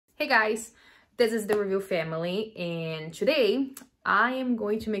Hey guys, this is the Review Family, and today I am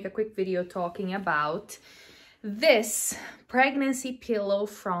going to make a quick video talking about this pregnancy pillow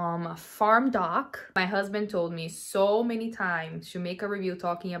from Pharmedoc. My husband told me so many times to make a review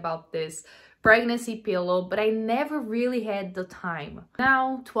talking about this pregnancy pillow, but I never really had the time.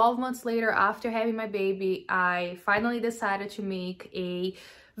 Now, 12 months later after having my baby, I finally decided to make a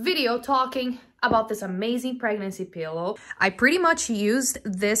video talking about this amazing pregnancy pillow. I pretty much used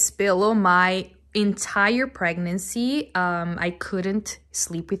this pillow my entire pregnancy. I couldn't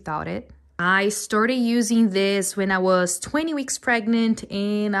sleep without it. I started using this when I was 20 weeks pregnant,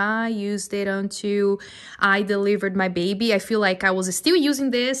 and I used it until I delivered my baby. I feel like I was still using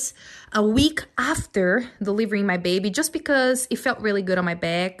this a week after delivering my baby just because it felt really good on my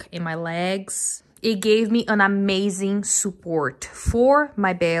back and my legs. It gave me an amazing support for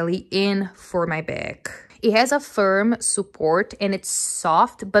my belly and for my back. It has a firm support and it's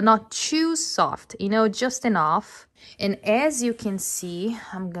soft, but not too soft, you know, just enough. And as you can see,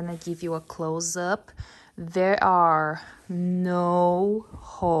 I'm gonna give you a close-up. There are no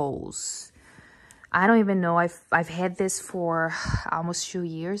holes. I don't even know, I've had this for almost 2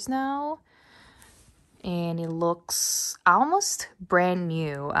 years now. And it looks almost brand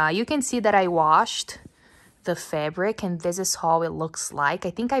new. You can see that I washed the fabric, and this is how it looks like.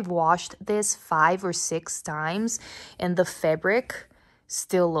 I think I've washed this 5 or 6 times, and the fabric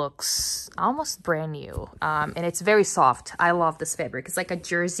still looks almost brand new. And it's very soft. I love this fabric. It's like a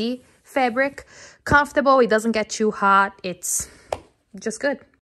jersey fabric, comfortable. It doesn't get too hot. It's just good.